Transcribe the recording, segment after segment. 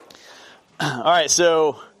All right,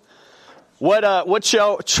 so what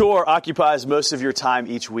chore occupies most of your time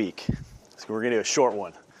each week? So we're going to do a short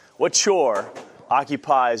one. What chore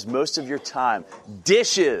occupies most of your time?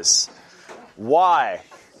 Dishes. Why?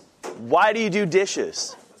 Why do you do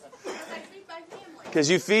dishes? Because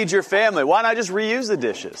you feed your family. Why not just reuse the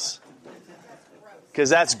dishes? Because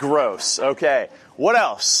that's gross. Okay. What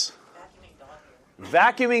else?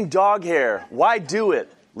 Vacuuming dog hair. Why do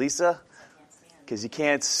it, Lisa? Because you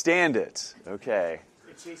can't stand it. Okay.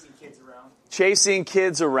 You're chasing kids around. Chasing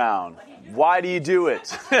kids around. Why do you do it?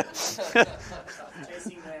 Chasing them,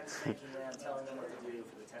 spanking them, telling them what to do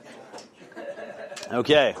for the 10th time.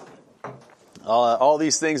 Okay. All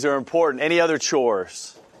these things are important. Any other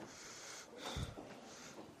chores?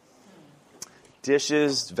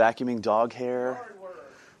 Dishes, vacuuming dog hair.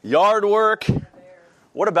 Yard work.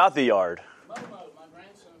 What about the yard? Momo, my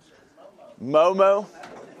grandson said Momo. Momo?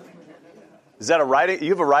 Is that a riding? You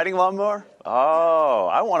have a riding lawnmower? Oh,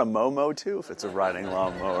 I want a Momo too if it's a riding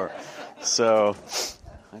lawnmower. So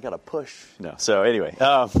I got to push. No. So anyway,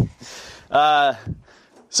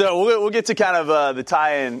 so we'll get to kind of the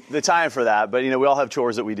tie-in for that. But we all have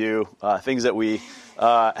chores that we do, things that we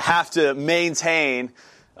have to maintain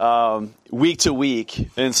week to week,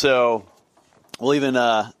 and so we'll even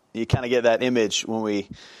you kind of get that image when we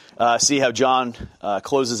see how John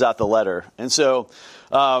closes out the letter. And so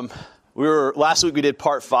last week we did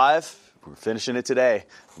part 5. We're finishing it today.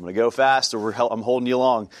 I'm going to go fast, or I'm holding you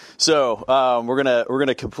along. So we're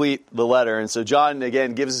gonna complete the letter. And so John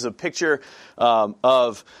again gives us a picture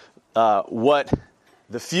of what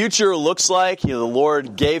the future looks like. The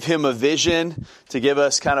Lord gave him a vision to give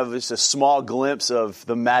us kind of just a small glimpse of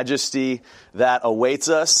the majesty that awaits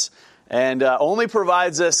us, and only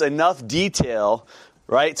provides us enough detail,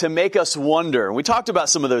 right, to make us wonder. And we talked about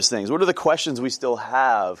some of those things. What are the questions we still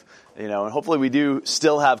have? And hopefully we do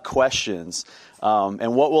still have questions.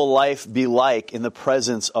 And what will life be like in the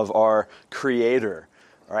presence of our Creator?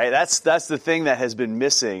 All right, that's the thing that has been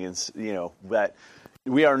missing. Is that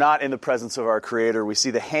we are not in the presence of our Creator. We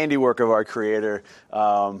see the handiwork of our Creator.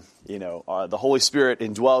 The Holy Spirit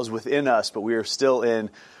indwells within us, but we are still in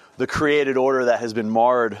the created order that has been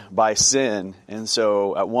marred by sin. And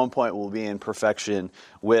so at one point we'll be in perfection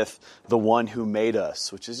with the one who made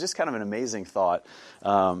us, which is just kind of an amazing thought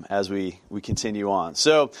as we continue on.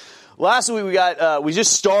 So last week we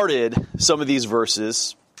just started some of these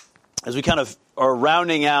verses as we kind of are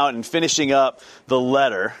rounding out and finishing up the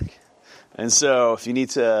letter. And so if you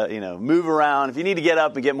need to, move around, if you need to get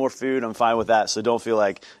up and get more food, I'm fine with that. So don't feel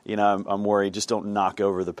like, I'm worried. Just don't knock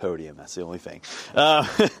over the podium. That's the only thing.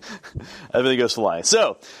 Everything goes flying.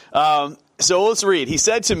 So let's read. He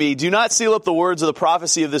said to me, "Do not seal up the words of the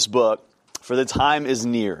prophecy of this book, for the time is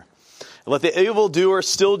near. Let the evildoer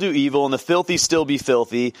still do evil, and the filthy still be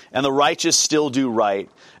filthy, and the righteous still do right,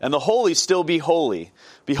 and the holy still be holy.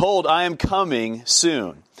 Behold, I am coming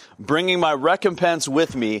soon, bringing my recompense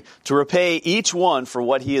with me to repay each one for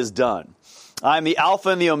what he has done. I am the Alpha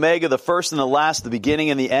and the Omega, the first and the last, the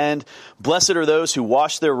beginning and the end. Blessed are those who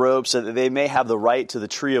wash their robes so that they may have the right to the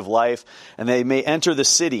tree of life, and they may enter the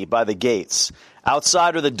city by the gates.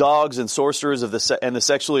 Outside are the dogs and sorcerers and the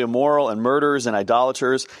sexually immoral and murderers and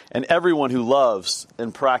idolaters and everyone who loves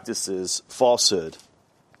and practices falsehood."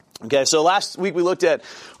 Okay, so last week we looked at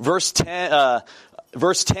verse 10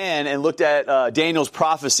 and looked at Daniel's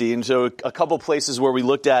prophecy. And so a couple places where we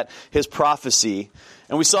looked at his prophecy.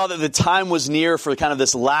 And we saw that the time was near for kind of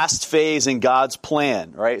this last phase in God's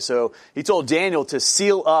plan, right? So he told Daniel to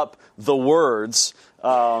seal up the words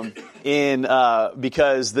because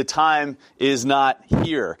the time is not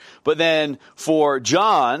here. But then for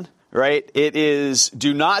John, right, it is,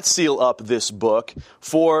 do not seal up this book,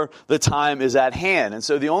 for the time is at hand. And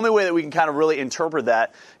so the only way that we can kind of really interpret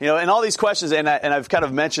that, and all these questions, and I've kind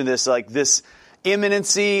of mentioned this, like this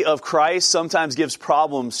imminency of Christ sometimes gives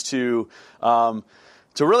problems to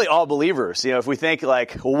really all believers. If we think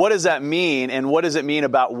like, well, what does that mean? And what does it mean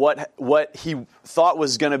about what he thought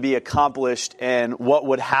was going to be accomplished and what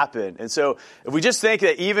would happen? And so if we just think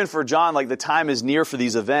that even for John, like the time is near for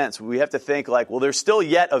these events, we have to think like, well, there's still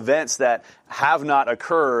yet events that have not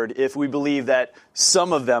occurred if we believe that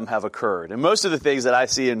some of them have occurred. And most of the things that I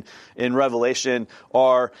see in Revelation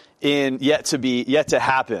are yet to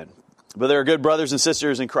happen. But there are good brothers and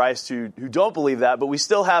sisters in Christ who don't believe that, but we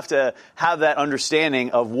still have to have that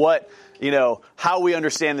understanding of what, how we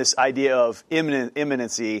understand this idea of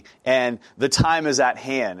imminency and the time is at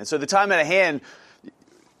hand. And so the time at hand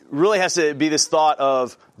really has to be this thought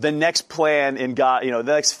of the next plan in God, the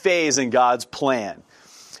next phase in God's plan.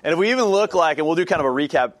 And if we even look like, and we'll do kind of a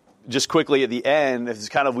recap just quickly at the end, it's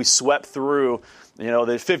kind of we swept through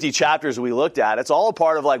the 50 chapters we looked at, it's all a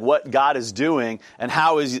part of like what God is doing and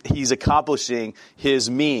how he's accomplishing his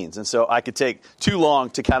means. And so I could take too long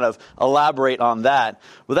to kind of elaborate on that.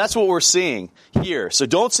 But that's what we're seeing here. So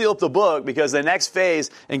don't seal up the book, because the next phase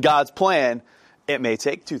in God's plan, it may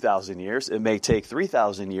take 2,000 years. It may take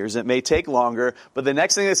 3,000 years. It may take longer. But the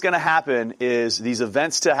next thing that's going to happen is these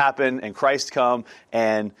events to happen and Christ come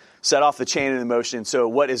and set off the chain in motion. So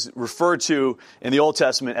what is referred to in the Old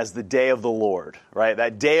Testament as the day of the Lord, right?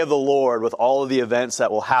 That day of the Lord with all of the events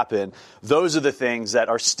that will happen, those are the things that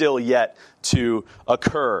are still yet to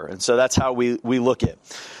occur. And so that's how we look at.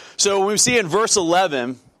 So we see in verse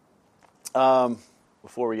 11,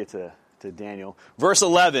 before we get to Daniel, verse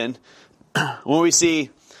 11, when we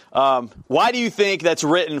see, why do you think that's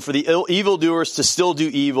written for the evildoers to still do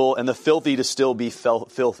evil and the filthy to still be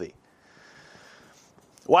filthy?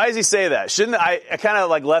 Why does he say that? Shouldn't I kind of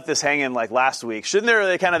like left this hanging like last week? Shouldn't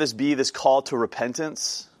there kind of be this call to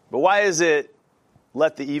repentance? But why is it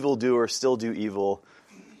let the evildoer still do evil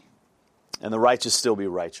and the righteous still be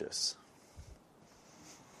righteous?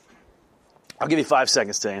 I'll give you 5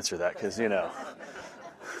 seconds to answer that, because It seems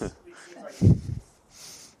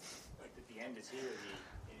like at the end is here.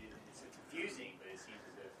 It's confusing, but it seems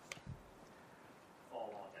as if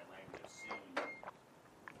all along that language of sin and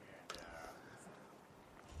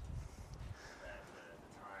that the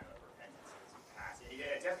time of repentance is past.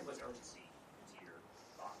 It definitely puts urgency into your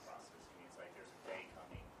thought process. I mean, it's like there's a day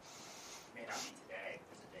coming. It may not be today, but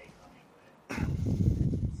there's a day coming when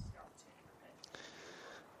it's the opportunity to repent.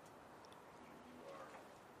 You are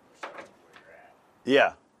showing where you're at.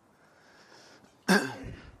 Yeah.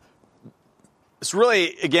 It's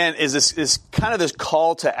really, again, is this kind of this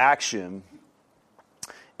call to action.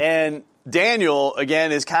 And Daniel,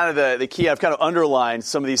 again, is kind of the key. I've kind of underlined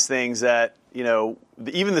some of these things that, even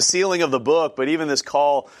the sealing of the book, but even this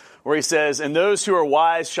call where he says, and those who are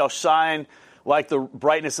wise shall shine like the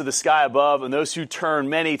brightness of the sky above, and those who turn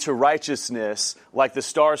many to righteousness like the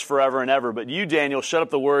stars forever and ever. But you, Daniel, shut up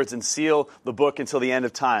the words and seal the book until the end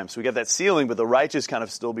of time. So we got that sealing, but the righteous kind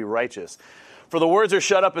of still be righteous. For the words are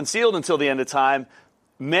shut up and sealed until the end of time.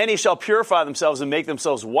 Many shall purify themselves and make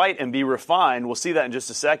themselves white and be refined. We'll see that in just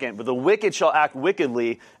a second. But the wicked shall act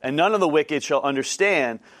wickedly, and none of the wicked shall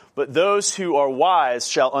understand. But those who are wise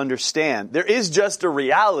shall understand. There is just a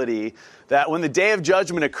reality that when the day of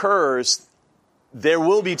judgment occurs, there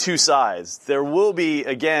will be two sides. There will be,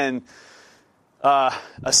 again, a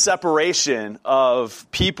separation of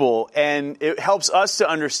people. And it helps us to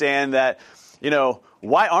understand that,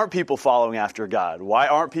 why aren't people following after God? Why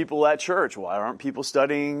aren't people at church? Why aren't people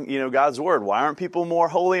studying, God's word? Why aren't people more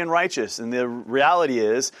holy and righteous? And the reality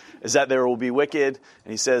is that there will be wicked.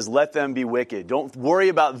 And he says, let them be wicked. Don't worry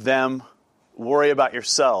about them. Worry about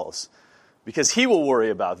yourselves, because he will worry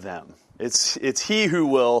about them. It's he who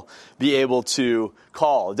will be able to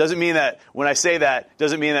call. It doesn't mean that, when I say that,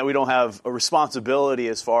 doesn't mean that we don't have a responsibility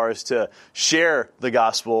as far as to share the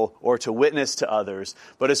gospel or to witness to others.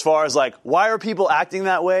 But as far as like, why are people acting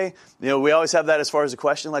that way? We always have that as far as a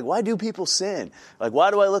question, like, why do people sin? Like,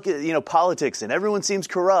 why do I look at, politics and everyone seems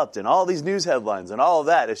corrupt and all these news headlines and all of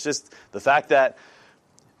that? It's just the fact that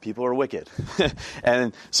people are wicked.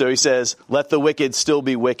 And so he says, let the wicked still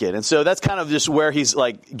be wicked. And so that's kind of just where he's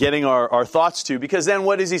like getting our thoughts to, because then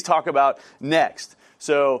what does he talk about next?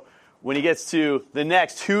 So when he gets to the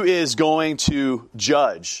next, who is going to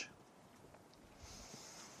judge?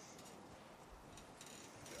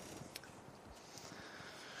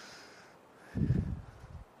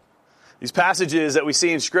 These passages that we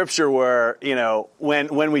see in Scripture where,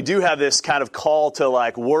 when we do have this kind of call to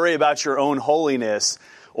like worry about your own holiness,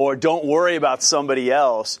 or don't worry about somebody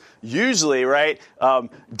else, usually, right,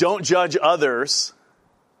 don't judge others,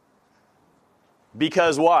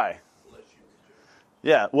 because why?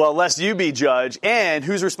 Yeah, well, lest you be judged, and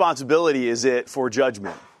whose responsibility is it for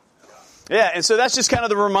judgment? Yeah, and so that's just kind of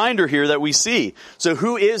the reminder here that we see. So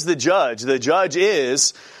who is the judge? The judge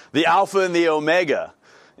is the Alpha and the Omega.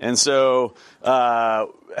 And so,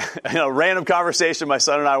 random conversation, my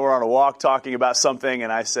son and I were on a walk talking about something,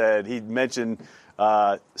 and I said, he mentioned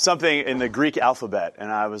something in the Greek alphabet,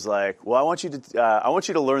 and I was like, well, I want you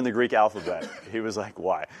to learn the Greek alphabet. He was like,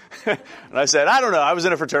 why? And I said, I don't know. I was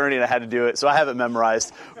in a fraternity and I had to do it, so I have it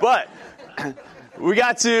memorized. But we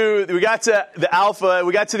got to the Alpha,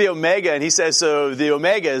 we got to the Omega, and he says, so the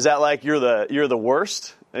Omega, is that like you're the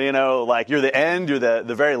worst? You know, like you're the end, you're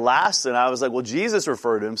the very last. And I was like, well, Jesus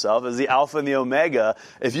referred to himself as the Alpha and the Omega.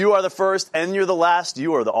 If you are the first and you're the last,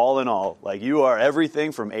 you are the all in all. Like you are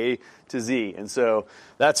everything from A to Z. And so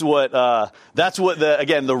that's what the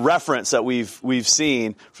reference that we've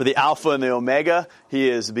seen for the Alpha and the Omega. He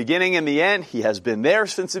is the beginning and the end. He has been there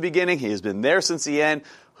since the beginning. He has been there since the end.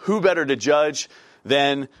 Who better to judge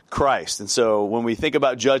than Christ? And so when we think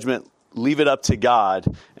about judgment, leave it up to God.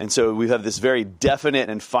 And so we have this very definite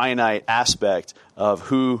and finite aspect of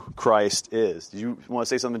who Christ is. Did you want to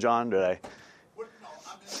say something, John? Did I? Well, no,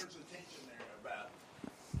 I mean, there's a tension there about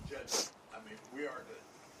judgment. I mean, we are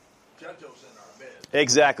to judge those in our midst.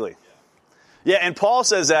 Exactly. Yeah, and Paul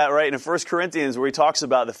says that, right, in 1 Corinthians, where he talks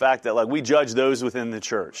about the fact that, like, we judge those within the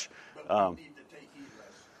church. But we need to take heed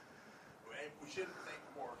less. We shouldn't think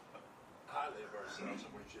more highly of ourselves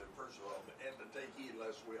than we should, first of all, and to take heed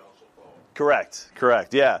lest we also fall.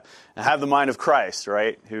 Correct, yeah. And have the mind of Christ,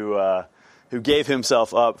 right, who gave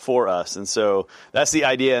himself up for us. And so that's the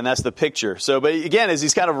idea, and that's the picture. So, but again, as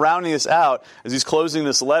he's kind of rounding this out, as he's closing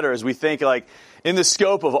this letter, as we think, like, in the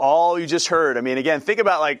scope of all you just heard, I mean, again, think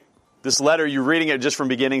about, like, this letter, you're reading it just from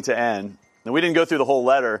beginning to end. And we didn't go through the whole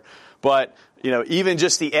letter, but, you know, even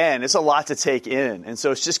just the end, it's a lot to take in. And so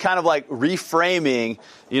it's just kind of like reframing,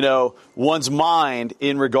 you know, one's mind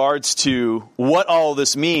in regards to what all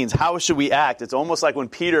this means. How should we act? It's almost like when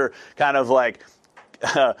Peter kind of like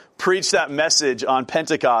preached that message on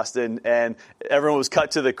Pentecost and everyone was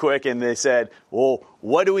cut to the quick and they said, well,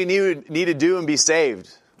 what do we need to do and be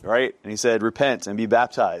saved? Right? And he said, repent and be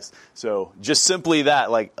baptized. So just simply that,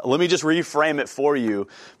 like, let me just reframe it for you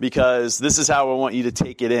because this is how I want you to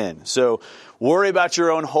take it in. So worry about your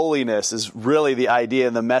own holiness is really the idea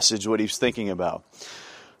and the message, what he's thinking about.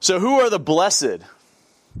 So who are the blessed?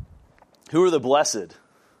 Who are the blessed?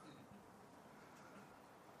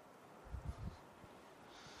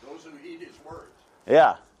 Those who heed his words.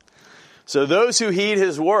 Yeah. So those who heed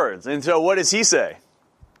his words. And so what does he say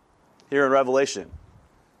here in Revelation?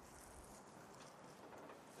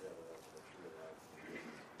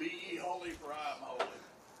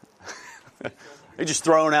 They're just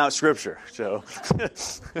throwing out scripture. So,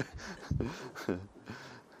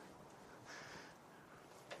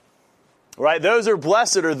 right, those are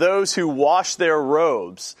blessed are those who wash their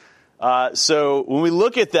robes. So when we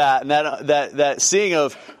look at that and that seeing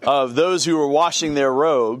of those who are washing their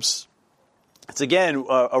robes, it's again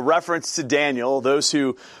a reference to Daniel, those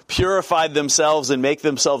who purified themselves and make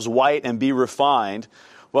themselves white and be refined.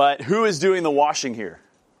 But who is doing the washing here?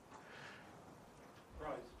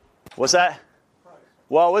 Christ. What's that?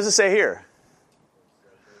 Well, what does it say here?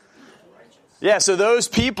 Yeah, so those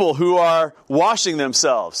people who are washing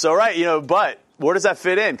themselves. So, right, you know, but where does that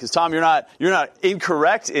fit in? Because Tom, you're not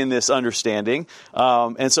incorrect in this understanding,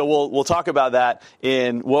 and so we'll talk about that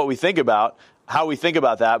in what we think about, how we think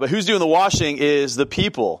about that. But who's doing the washing is the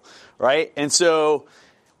people, right? And so,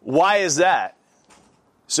 why is that?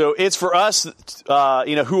 So it's for us,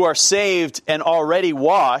 who are saved and already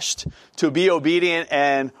washed, to be obedient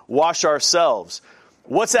and wash ourselves.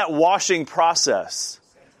 What's that washing process?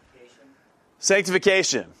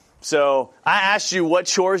 Sanctification. So I asked you what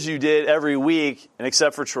chores you did every week, and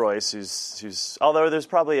except for Troy's, who's although there's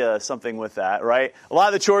probably something with that, right? A lot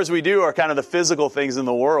of the chores we do are kind of the physical things in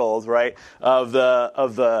the world, right? Of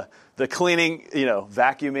the cleaning,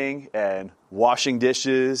 vacuuming and washing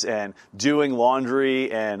dishes and doing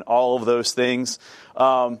laundry and all of those things.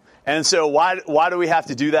 And so why do we have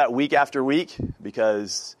to do that week after week?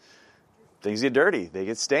 Because things get dirty. They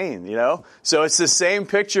get stained, So it's the same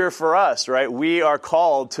picture for us, right? We are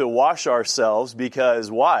called to wash ourselves because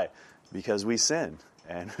why? Because we sin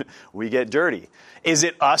and we get dirty. Is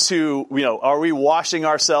it us who, are we washing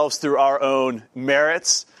ourselves through our own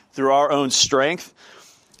merits, through our own strength?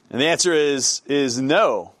 And the answer is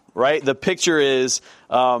no, right? The picture is,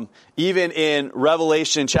 even in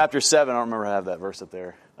Revelation chapter 7, I don't remember how to have that verse up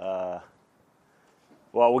there.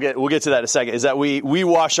 Well, we'll get to that in a second, is that we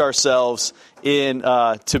wash ourselves in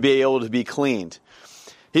to be able to be cleaned.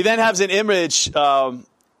 He then has an image, and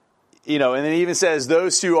then he even says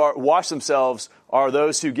those who wash themselves are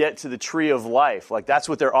those who get to the tree of life. Like that's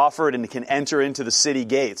what they're offered and can enter into the city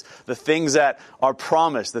gates. The things that are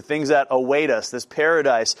promised, the things that await us, this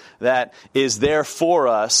paradise that is there for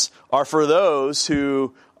us are for those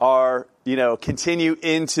who are, continue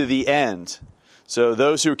into the end. So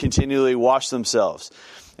those who continually wash themselves.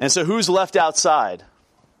 And so who's left outside?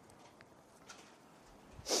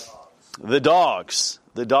 The dogs.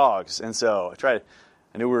 The dogs. And so I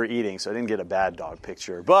knew we were eating, so I didn't get a bad dog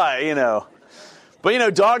picture. But,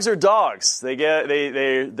 But dogs are dogs.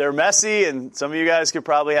 They're messy, and some of you guys could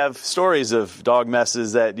probably have stories of dog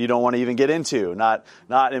messes that you don't want to even get into, not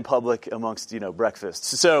in public amongst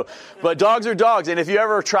breakfasts. So, but dogs are dogs, and if you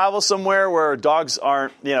ever travel somewhere where dogs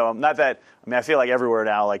aren't, not that. I mean, I feel like everywhere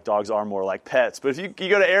now, like dogs are more like pets. But if you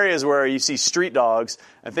go to areas where you see street dogs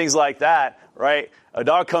and things like that, right? A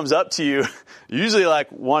dog comes up to you, you usually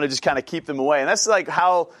want to just kind of keep them away, and that's like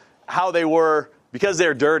how they were. Because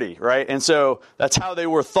they're dirty, right? And so that's how they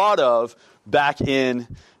were thought of back in,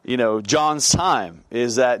 John's time,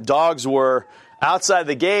 is that dogs were outside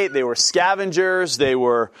the gate. They were scavengers. They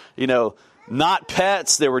were, not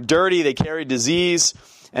pets. They were dirty. They carried disease.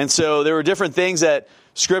 And so there were different things that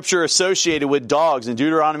Scripture associated with dogs. In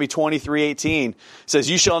Deuteronomy 23:18 says,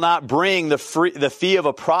 "You shall not bring the fee of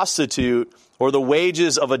a prostitute or the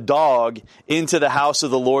wages of a dog into the house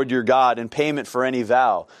of the Lord your God in payment for any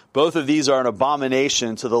vow. Both of these are an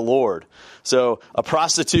abomination to the Lord." So a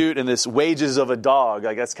prostitute and this wages of a dog,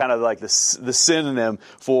 that's kind of like the synonym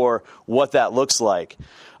for what that looks like.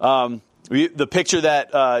 The picture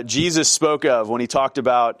that Jesus spoke of when he talked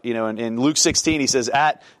about, in Luke 16, he says,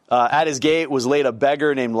 at his gate was laid a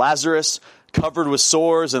beggar named Lazarus, covered with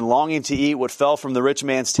sores and longing to eat what fell from the rich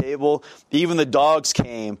man's table. Even the dogs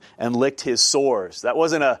came and licked his sores. That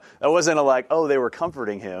wasn't a like, oh, they were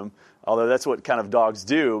comforting him, although that's what kind of dogs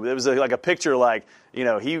do. It was like a picture like,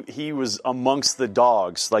 he was amongst the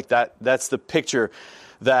dogs. Like that's the picture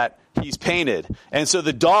that he's painted. And so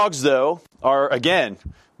the dogs, though, are, again,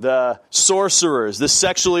 the sorcerers, the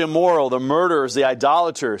sexually immoral, the murderers, the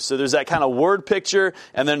idolaters. So there's that kind of word picture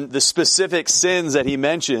and then the specific sins that he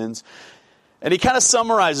mentions. And he kind of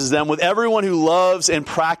summarizes them with everyone who loves and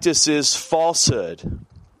practices falsehood.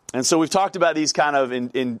 And so we've talked about these kind of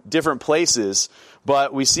in different places,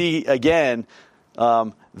 but we see, again,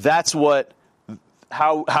 that's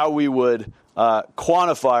how we would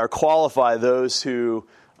quantify or qualify those who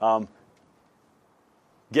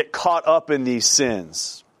get caught up in these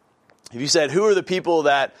sins. If you said, who are the people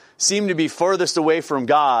that seem to be furthest away from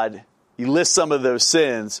God, you list some of those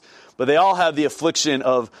sins. But they all have the affliction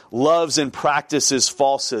of loves and practices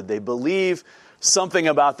falsehood. They believe something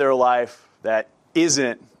about their life that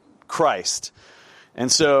isn't Christ.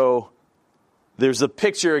 And so there's a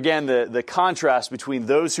picture, again, the contrast between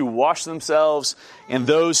those who wash themselves and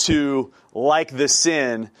those who like the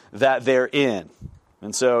sin that they're in.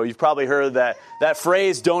 And so you've probably heard that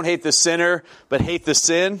phrase, don't hate the sinner, but hate the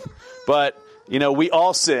sin. But we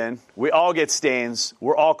all sin. We all get stains.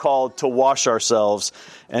 We're all called to wash ourselves.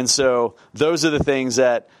 And so those are the things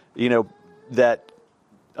that,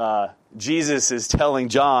 Jesus is telling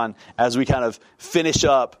John as we kind of finish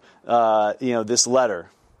up, this letter.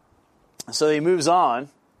 So he moves on.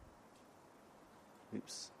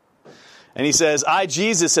 Oops. And he says, "I,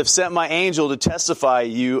 Jesus, have sent my angel to testify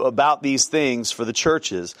you about these things for the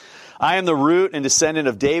churches. I am the root and descendant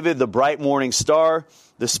of David, the bright morning star.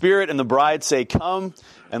 The Spirit and the bride say, 'Come,'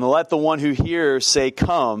 and let the one who hears say,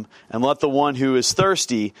 'Come,' and let the one who is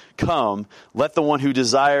thirsty come. Let the one who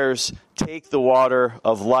desires take the water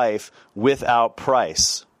of life without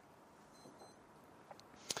price."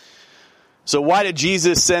 So why did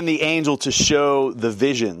Jesus send the angel to show the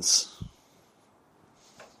visions?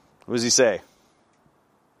 What does he say?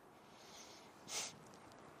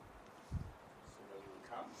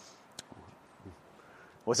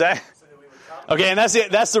 What's that? Okay, and that's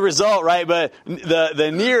it. That's the result, right? But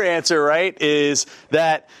the near answer, right, is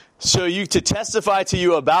that to testify to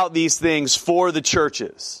you about these things for the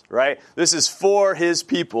churches, right? This is for his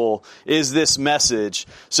people, is this message.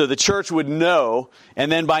 So the church would know, and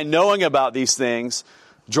then by knowing about these things,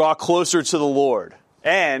 draw closer to the Lord.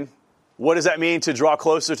 And what does that mean to draw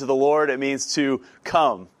closer to the Lord? It means to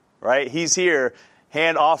come, right? He's here,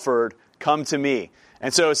 hand offered, come to me.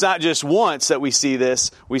 And so it's not just once that we see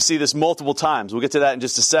this multiple times. We'll get to that in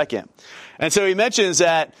just a second. And so he mentions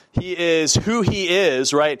that he is who he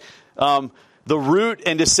is, right? The root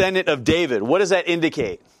and descendant of David. What does that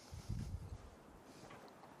indicate?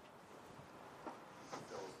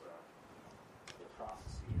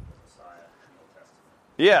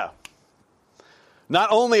 Yeah. Not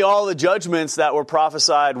only all the judgments that were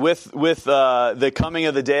prophesied with the coming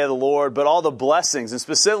of the day of the Lord, but all the blessings, and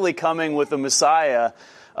specifically coming with the Messiah,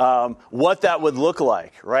 what that would look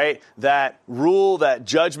like, right? That rule, that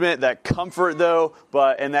judgment, that comfort, though,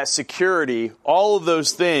 and that security, all of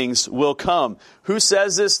those things will come. Who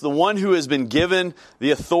says this? The one who has been given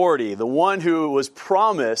the authority, the one who was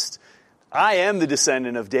promised, I am the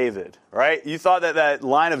descendant of David, right? You thought that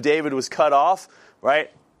line of David was cut off, right?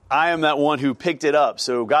 I am that one who picked it up.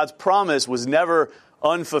 So God's promise was never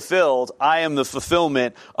unfulfilled, I am the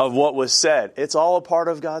fulfillment of what was said. It's all a part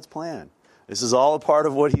of God's plan. This is all a part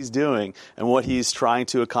of what he's doing and what he's trying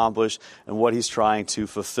to accomplish and what he's trying to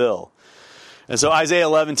fulfill. And so Isaiah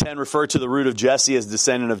 11:10 referred to the root of Jesse as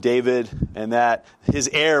descendant of David, and that his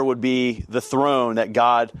heir would be the throne that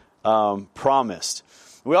God promised.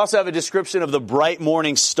 We also have a description of the bright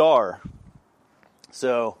morning star.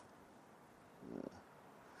 So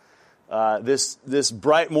this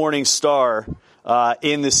bright morning star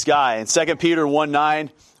in the sky. In 2 Peter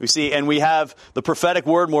 1:9, we see, and we have the prophetic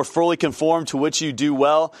word more fully conformed, to which you do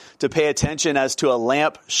well to pay attention as to a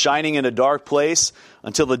lamp shining in a dark place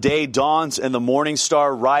until the day dawns and the morning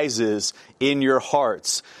star rises in your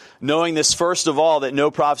hearts. Knowing this, first of all, that no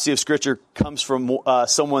prophecy of Scripture comes from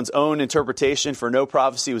someone's own interpretation, for no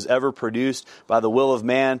prophecy was ever produced by the will of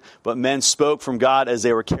man, but men spoke from God as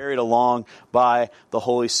they were carried along by the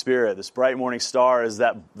Holy Spirit. This bright morning star is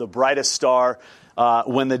that the brightest star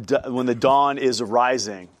when the dawn is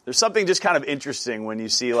rising. There's something just kind of interesting when you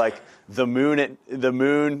see like the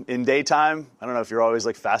moon in daytime. I don't know if you're always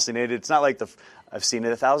like fascinated. It's not like I've seen it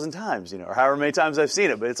 1,000 times, or however many times I've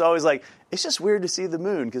seen it, but it's always like, it's just weird to see the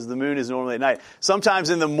moon because the moon is normally at night. Sometimes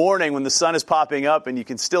in the morning when the sun is popping up and you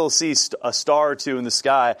can still see a star or two in the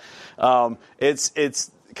sky,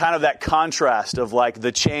 it's kind of that contrast of like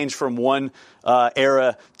the change from one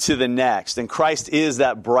era to the next. And Christ is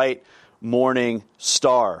that bright morning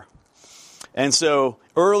star. And so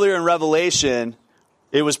earlier in Revelation,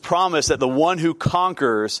 it was promised that the one who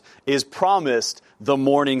conquers is promised the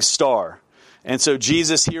morning star. And so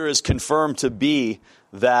Jesus here is confirmed to be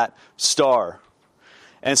that star.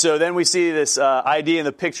 And so then we see this idea in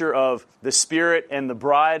the picture of the Spirit and the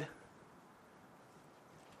bride.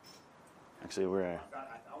 Actually, I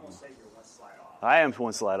almost say you're one slide off. I am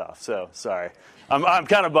one slide off, so sorry. I'm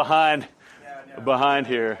kind of behind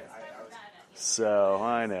here. So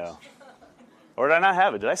I know. Or did I not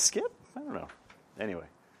have it? Did I skip? I don't know. Anyway.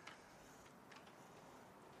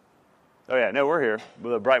 Oh yeah, no, we're here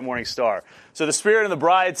with a bright morning star. So the Spirit and the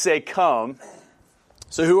bride say, come.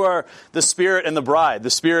 So who are the Spirit and the bride? The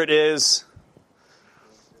Spirit is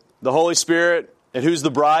the Holy Spirit. And who's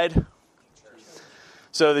the bride?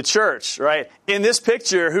 So the church, right? In this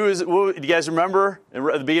picture, do you guys remember at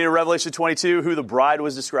the beginning of Revelation 22 who the bride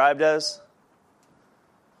was described as?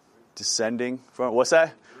 Descending from, what's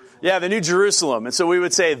that? Yeah, the New Jerusalem. And so we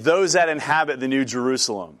would say those that inhabit the New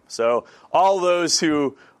Jerusalem. So all those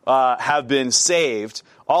who have been saved,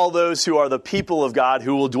 all those who are the people of God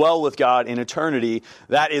who will dwell with God in eternity,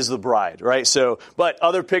 that is the bride, right? So, but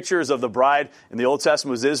other pictures of the bride in the Old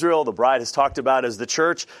Testament was Israel. The bride is talked about as the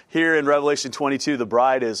church. Here in Revelation 22, the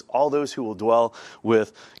bride is all those who will dwell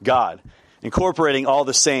with God, incorporating all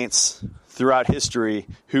the saints throughout history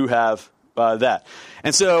who have that.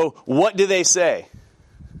 And so, what do they say?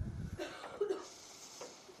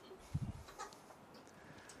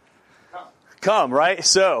 Come, right?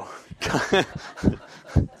 So,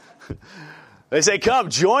 they say,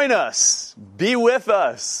 come, join us, be with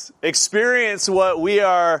us, experience what we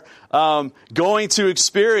are going to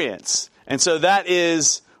experience. And so that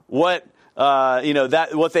is what,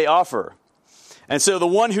 what they offer. And so the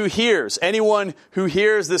one who hears, anyone who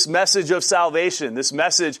hears this message of salvation, this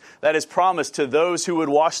message that is promised to those who would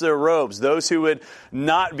wash their robes, those who would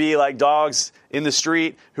not be like dogs in the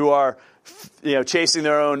street who are, chasing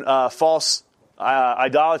their own false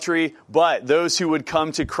idolatry, but those who would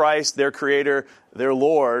come to Christ, their Creator, their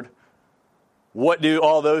Lord, what do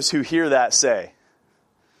all those who hear that say?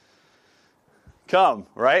 Come,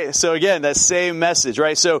 right? So again, that same message,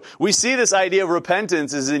 right? So we see this idea of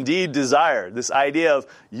repentance is indeed desired. This idea of,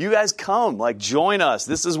 you guys come, like join us.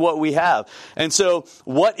 This is what we have. And so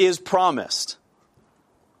what is promised?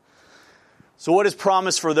 So what is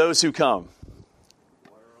promised for those who come?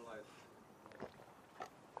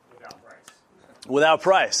 Without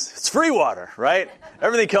price. It's free water, right?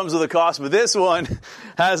 Everything comes with a cost, but this one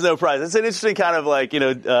has no price. It's an interesting kind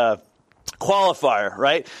of qualifier,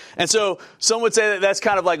 right? And so some would say that that's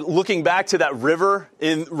kind of like looking back to that river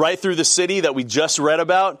right through the city that we just read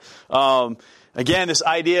about. Again, this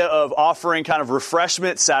idea of offering kind of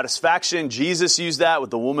refreshment, satisfaction. Jesus used that with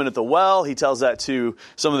the woman at the well. He tells that to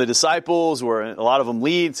some of the disciples, where a lot of them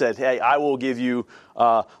lead, said, hey, I will give you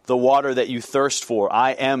the water that you thirst for.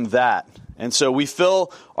 I am that. And so we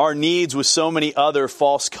fill our needs with so many other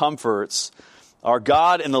false comforts. Our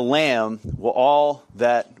God and the Lamb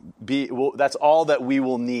that's all that we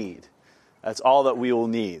will need. That's all that we will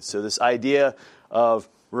need. So this idea of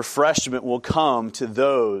refreshment will come to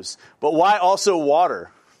those. But why also water?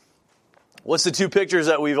 What's the two pictures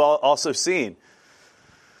that we've also seen?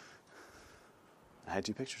 I had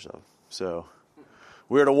two pictures of. So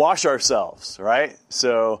we're to wash ourselves, right?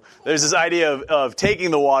 So there's this idea of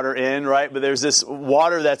taking the water in, right? But there's this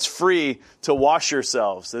water that's free to wash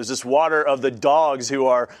yourselves. There's this water of the dogs who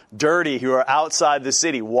are dirty, who are outside the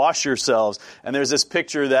city. Wash yourselves. And there's this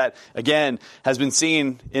picture that, again, has been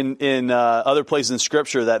seen in other places in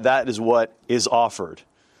Scripture that is what is offered,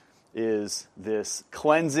 is this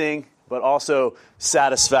cleansing, but also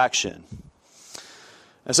satisfaction.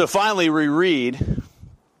 And so finally we read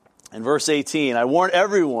in verse 18, I warn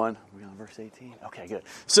everyone, are we on verse 18? Okay, good.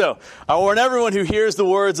 So, I warn everyone who hears the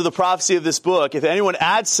words of the prophecy of this book, if anyone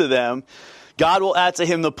adds to them, God will add to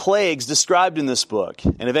him the plagues described in this book.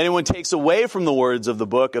 And if anyone takes away from the words of the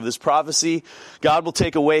book of this prophecy, God will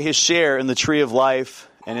take away his share in the tree of life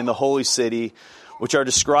and in the holy city, which are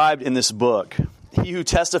described in this book. He who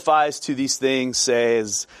testifies to these things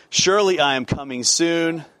says, surely I am coming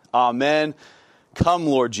soon. Amen. Come,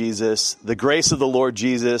 Lord Jesus. The grace of the Lord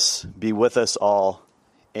Jesus be with us all.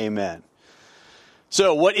 Amen.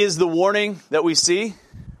 So what is the warning that we see?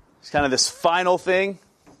 It's kind of this final thing.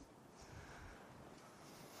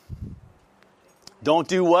 Don't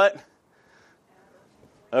do what?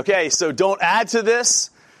 Okay, so don't add to this.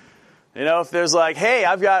 You know, if there's like, hey,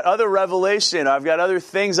 I've got other revelation, I've got other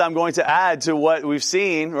things I'm going to add to what we've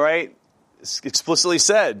seen, right? It's explicitly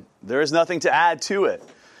said, there is nothing to add to it.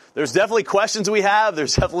 There's definitely questions we have.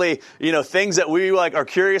 There's definitely, things that we are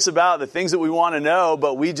curious about, the things that we want to know,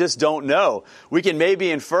 but we just don't know. We can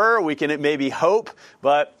maybe infer, we can maybe hope,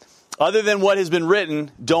 but other than what has been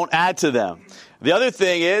written, don't add to them. The other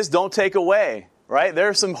thing is, don't take away, right? There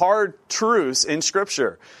are some hard truths in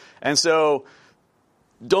Scripture. And so,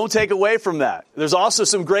 don't take away from that. There's also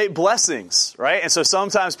some great blessings, right? And so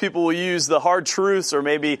sometimes people will use the hard truths or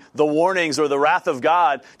maybe the warnings or the wrath of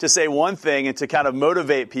God to say one thing and to kind of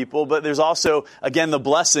motivate people. But there's also, again, the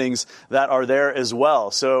blessings that are there as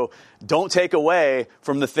well. So don't take away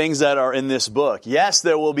from the things that are in this book. Yes,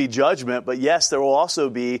 there will be judgment, but yes, there will also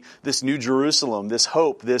be this new Jerusalem, this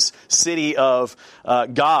hope, this city of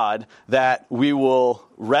God that we will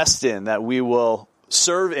rest in, that we will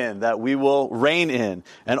serve in, that we will reign in.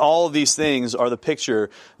 And all of these things are the picture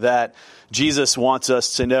that Jesus wants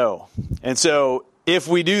us to know. And so if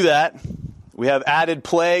we do that, we have added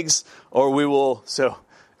plagues, so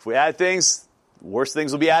if we add things, worse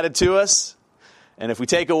things will be added to us. And if we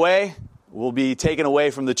take away, we'll be taken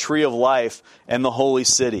away from the tree of life and the holy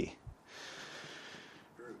city.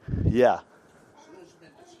 Yeah. So there's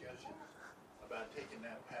been discussion about taking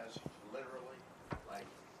that passage literally, like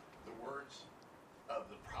the words of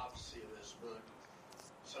the prophecy of this book.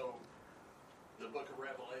 So, the book of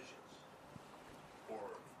Revelations, or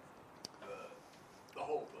the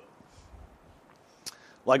whole book.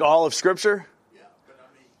 Like all of Scripture? Yeah, but I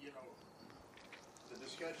mean, the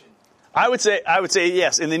discussion. I would say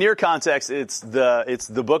yes. In the near context, it's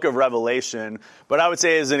the book of Revelation. But I would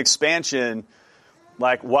say as an expansion,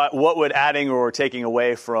 like what would adding or taking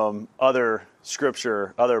away from other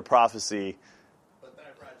Scripture, other prophecy? But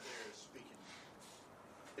that right there is speaking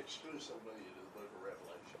exclusively to the book of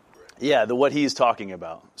Revelation, correct? Yeah, what he's talking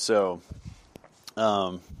about. So,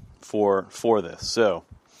 for this. So,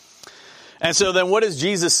 and so then what does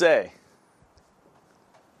Jesus say?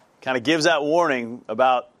 Kind of gives that warning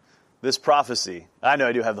about this prophecy. I know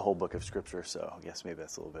I do have the whole book of Scripture, so I guess maybe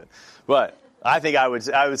that's a little bit. But I think I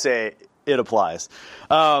would say it applies.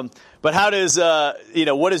 But how does,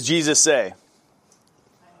 what does Jesus say?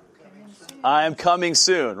 I am coming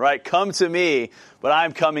soon, right? Come to me, but I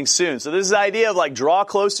am coming soon. So this is the idea of like draw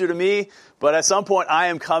closer to me, but at some point I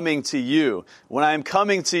am coming to you. When I am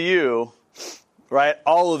coming to you, right,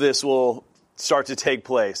 all of this will start to take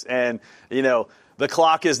place. And, the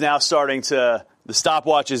clock is now the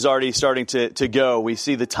stopwatch is already starting to go. We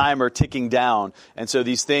see the timer ticking down. And so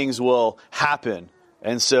these things will happen.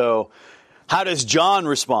 And so how does John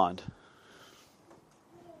respond?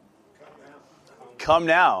 Come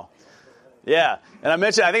now. Yeah. And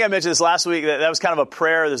I think I mentioned this last week, that was kind of a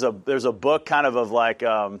prayer. There's a book kind of like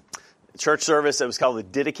church service that was called the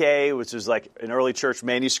Didache, which is like an early church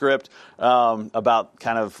manuscript about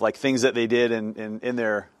kind of like things that they did in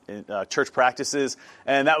their church practices.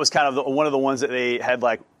 And that was kind of one of the ones that they had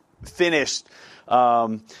like finished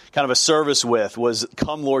kind of a service with was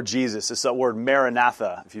 "Come, Lord Jesus." It's that word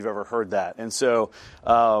Maranatha, if you've ever heard that. And so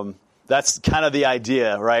that's kind of the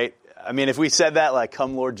idea, right? I mean, if we said that, like,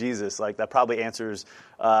 "Come, Lord Jesus," like that probably answers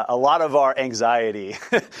a lot of our anxiety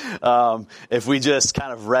if we just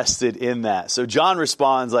kind of rested in that. So John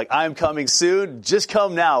responds like, "I'm coming soon. Just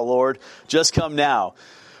come now, Lord. Just come now."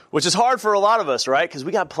 Which is hard for a lot of us, right? Because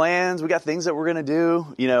we got plans, we got things that we're going to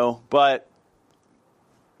do, but,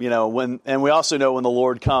 and we also know when the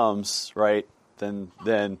Lord comes, right,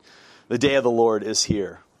 then the day of the Lord is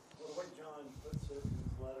here. Well, the way John puts it in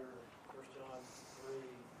his letter, 1 John 3,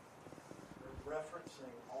 we're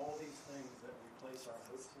referencing all these things that we place our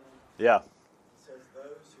hopes in. Yeah. It says,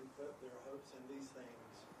 those who put their hopes in these things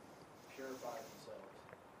purify themselves.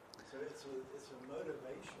 So it's a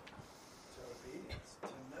motivation to obedience,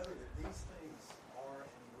 to know that these things are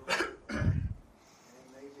and will be. And it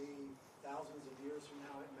may be thousands of years from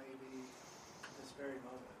now, it may be this very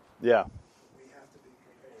moment. Yeah. We have to be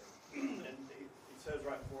prepared. And he says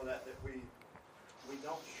right before that we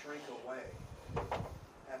don't shrink away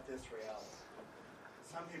at this reality.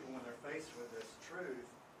 Some people, when they're faced with this truth,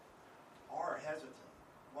 are hesitant.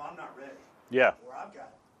 Well, I'm not ready. Yeah. Or I've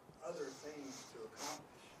got other things to accomplish.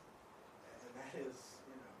 And that is,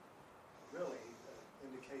 really an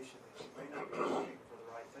indication that you may not be looking for the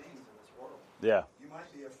right things in this world. Yeah. You might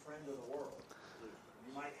be a friend of the world.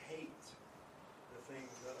 You might hate the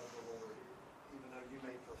things of the Lord, even though you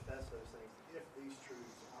may profess those things, if these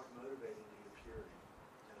truths aren't motivating you to purity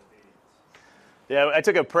and obedience. Yeah, I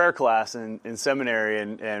took a prayer class in seminary,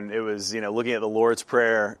 and it was, looking at the Lord's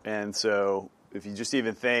Prayer. And so if you just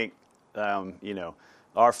even think,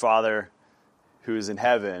 our Father who is in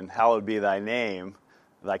heaven, hallowed be thy name,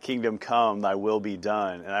 thy kingdom come, thy will be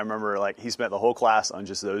done. And I remember, he spent the whole class on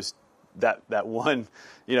just that one,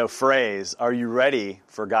 phrase. Are you ready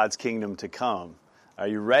for God's kingdom to come? Are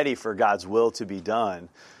you ready for God's will to be done?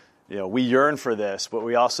 We yearn for this, but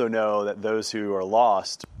we also know that those who are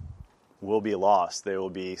lost will be lost. They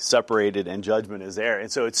will be separated, and judgment is there.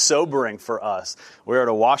 And so it's sobering for us. We are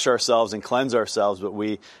to wash ourselves and cleanse ourselves, but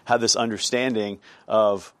we have this understanding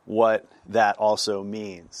of what that also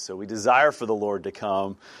means. So we desire for the Lord to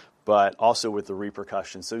come, but also with the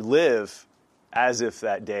repercussions. So live as if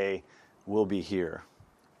that day will be here.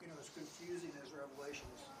 As confusing as Revelations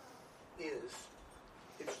is,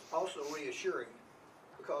 it's also reassuring,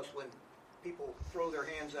 because when people throw their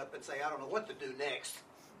hands up and say, I don't know what to do next,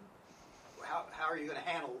 how are you going to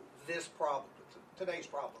handle this problem, today's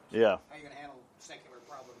problems? Yeah. How are you going to handle secular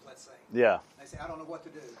problems, let's say? Yeah. They say, I don't know what to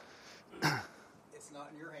do. It's not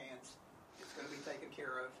in your hands. It's going to be taken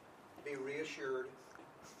care of. Be reassured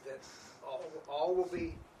that all will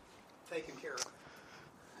be taken care of.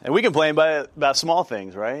 And we complain about small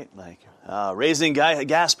things, right? Like raising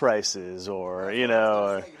gas prices, or, You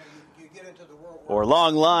get into the world or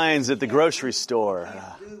long lines at the grocery store. You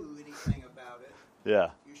can't do anything about it. Yeah.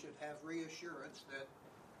 You should have reassurance that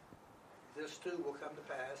this too will come to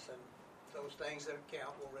pass, and those things that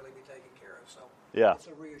count will really be taken care of. So Yeah. it's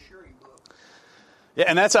a reassuring book. Yeah,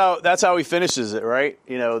 and that's how he finishes it, right?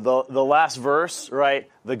 The last verse, right?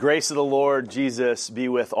 The grace of the Lord Jesus be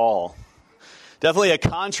with all. Definitely a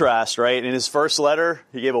contrast, right? In his first letter,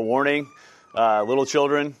 he gave a warning. Little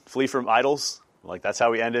children, flee from idols. That's how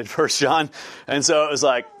we ended 1 John. And so it was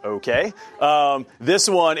okay. This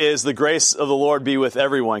one is the grace of the Lord be with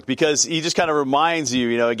everyone, because he just kind of reminds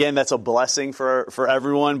you, again, that's a blessing for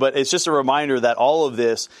everyone, but it's just a reminder that all of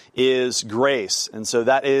this is grace. And so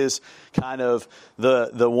that is kind of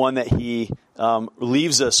the one that he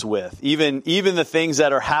leaves us with. Even the things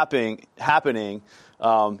that are happening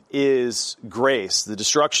is grace. The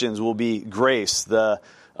destructions will be grace. The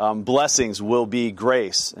blessings will be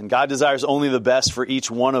grace. And God desires only the best for each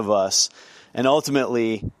one of us. And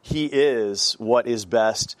ultimately, he is what is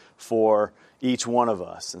best for each one of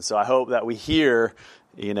us. And so I hope that we hear,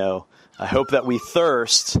 I hope that we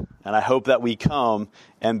thirst, and I hope that we come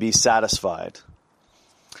and be satisfied.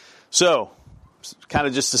 So, kind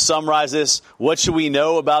of just to summarize this, what should we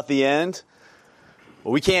know about the end?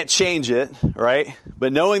 Well, we can't change it, right?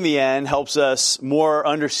 But knowing the end helps us more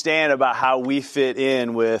understand about how we fit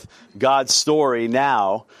in with God's story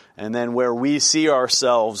now, and then where we see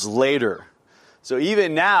ourselves later. So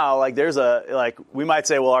even now, we might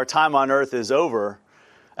say, well, our time on earth is over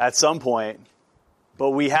at some point,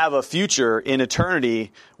 but we have a future in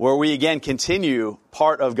eternity where we again continue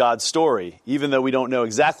part of God's story, even though we don't know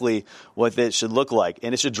exactly what it should look like.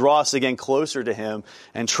 And it should draw us again closer to him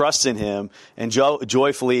and trust in him and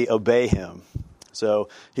joyfully obey him. So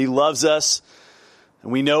he loves us,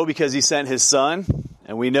 and we know because he sent his son,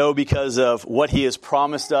 and we know because of what he has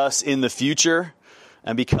promised us in the future.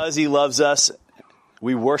 And because he loves us,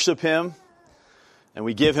 we worship him. And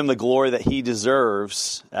we give him the glory that he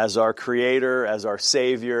deserves as our Creator, as our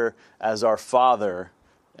Savior, as our Father,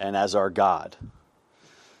 and as our God.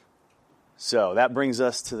 So that brings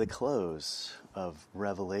us to the close of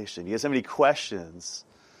Revelation. You guys have any questions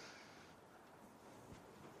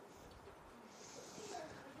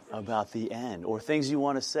about the end or things you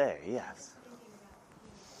want to say? Yes.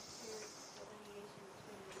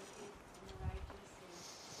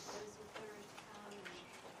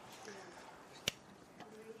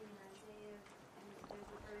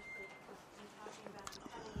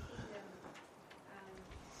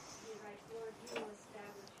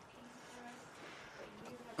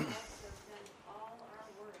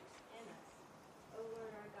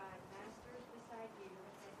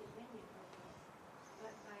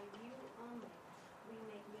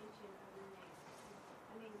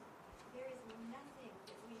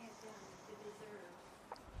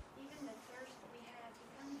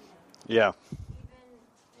 Yeah.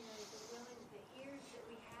 Even, the ears that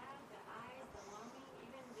we have, the eyes, the longing,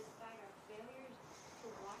 even despite our failures to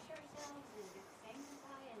wash ourselves and to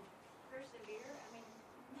sanctify and persevere,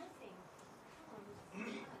 nothing comes from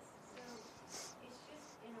us. So it's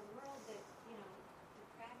just in a world that,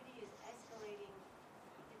 depravity is escalating,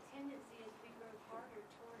 the tendency is we grow harder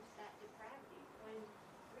towards that depravity when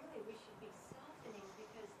really we should be softening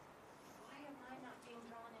because why am I not being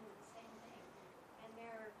drawn into the same thing? And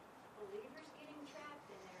there are believers getting trapped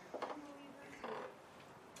and there are unbelievers who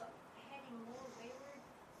are heading more wayward.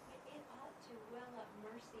 It ought to well up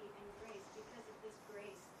mercy and grace because of this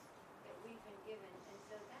grace that we've been given. And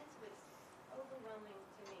so that's what's overwhelming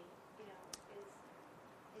to me,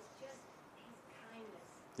 is just his kindness.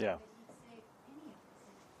 Yeah. That he'd save any of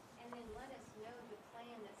us. And then let us know the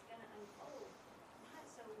plan that's going to unfold. Not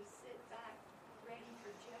so we sit back ready for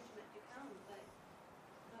judgment to come, but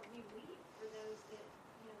we weep for those that,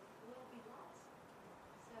 will be lost.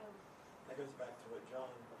 So, That goes back to what John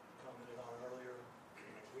commented on earlier.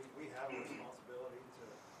 We have a responsibility to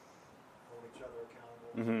hold each other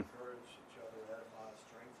accountable, to encourage each other, edify,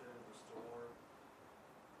 strengthen, restore,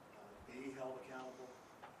 be held accountable.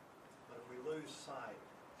 But if we lose sight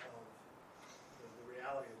of the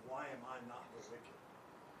reality of why am I not the wicked,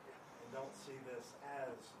 and don't see this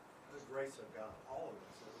as the grace of God, all of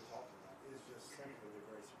this that we're talking about is just simply the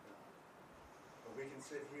grace of God. But we can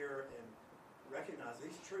sit here and recognize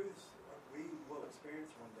these truths we will experience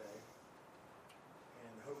one day,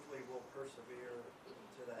 and hopefully we'll persevere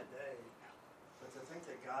to that day. But to think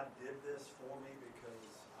that God did this for me because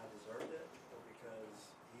I deserved it, or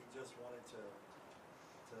because He just wanted to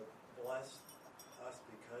bless us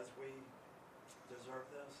because we deserve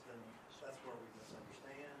this, then that's where we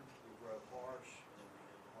misunderstand, we grow harsh and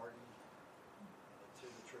hardened to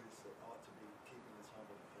the truths that ought to be keeping us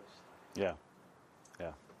humble and close. Yeah.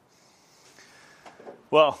 Yeah.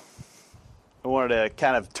 Well, I wanted to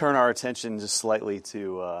kind of turn our attention just slightly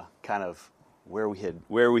to kind of where we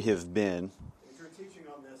have been. If you're teaching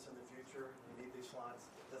on this in the future, you need these slides.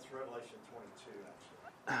 That's Revelation 22, actually.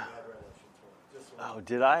 You had Revelation 20. Just one. Oh,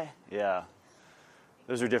 did I? Yeah.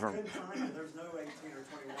 Those are different. Couldn't find it. There's no 18 or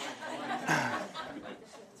 21.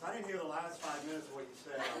 So I didn't hear the last 5 minutes of what you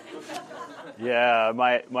said. I was looking for it. Yeah,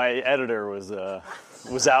 my editor was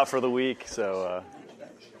out for the week, so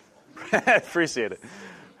appreciate it.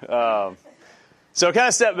 So kind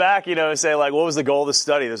of step back, and say, like, what was the goal of the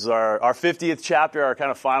study? This is our 50th chapter, our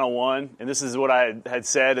kind of final one. And this is what I had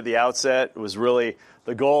said at the outset. It was really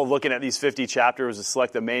the goal of looking at these 50 chapters was to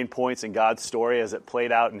select the main points in God's story as it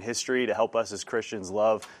played out in history to help us as Christians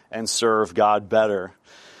love and serve God better.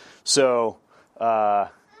 So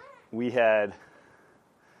we had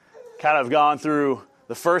kind of gone through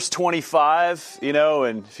the first 25,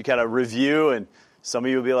 and if you kind of review, and some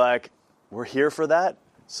of you will be like, we're here for that.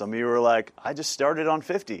 Some of you were like, I just started on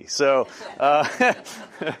 50. So,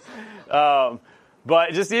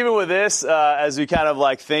 but just even with this, as we kind of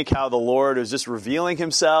like think how the Lord is just revealing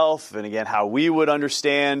Himself, and again, how we would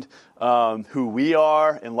understand who we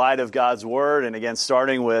are in light of God's Word, and again,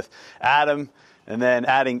 starting with Adam, and then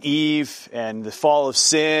adding Eve and the fall of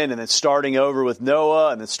sin, and then starting over with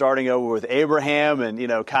Noah, and then starting over with Abraham, and,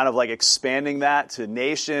 kind of like expanding that to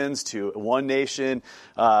nations, to one nation,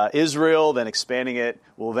 Israel, then expanding it,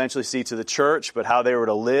 we'll eventually see to the church, but how they were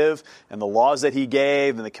to live, and the laws that He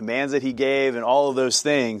gave, and the commands that He gave, and all of those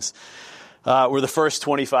things were the first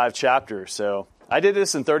 25 chapters. So I did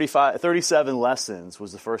this in 37 lessons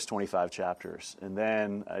was the first 25 chapters. And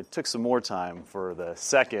then I took some more time for the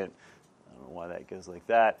second, why that goes like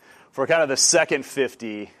that, for kind of the second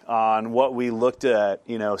 50 on what we looked at,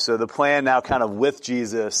 so the plan now kind of with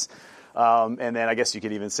Jesus, and then I guess you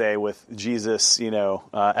could even say with Jesus,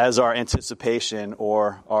 as our anticipation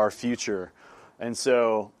or our future. And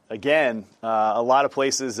so, again, a lot of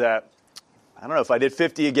places that, I don't know, if I did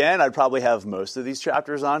 50 again, I'd probably have most of these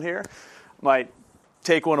chapters on here. Might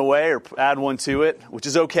take one away or add one to it, which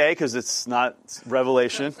is okay because it's not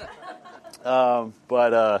Revelation.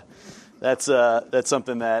 But that's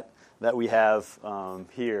something that we have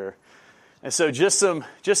here. And so just some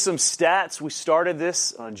stats. We started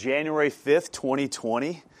this on January 5th,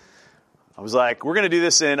 2020. I was like, we're going to do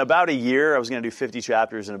this in about a year. I was going to do 50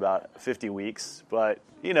 chapters in about 50 weeks. But,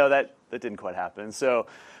 that didn't quite happen. So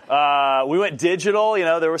we went digital.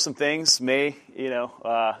 There were some things. So we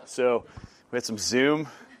had some Zoom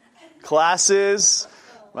classes.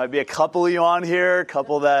 Might be a couple of you on here, a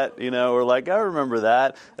couple that, were like, I remember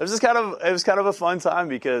that. It was kind of a fun time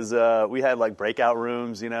because we had like breakout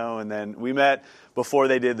rooms, and then we met before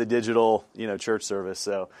they did the digital, church service.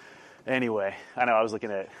 So Anyway, I know I was looking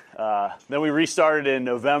at then we restarted in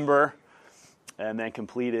November and then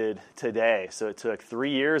completed today. So it took 3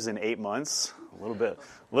 years and 8 months, a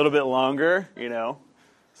little bit longer, you know.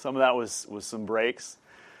 Some of that was some breaks.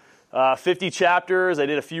 50 chapters. I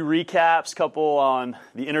did a few recaps, couple on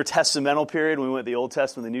the intertestamental period when we went the Old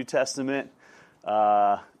Testament, the New Testament.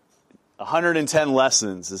 110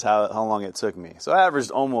 lessons is how long it took me. So I averaged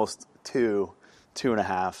almost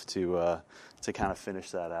 2.5 to kind of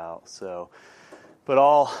finish that out. So, but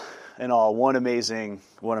all in all, one amazing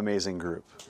group.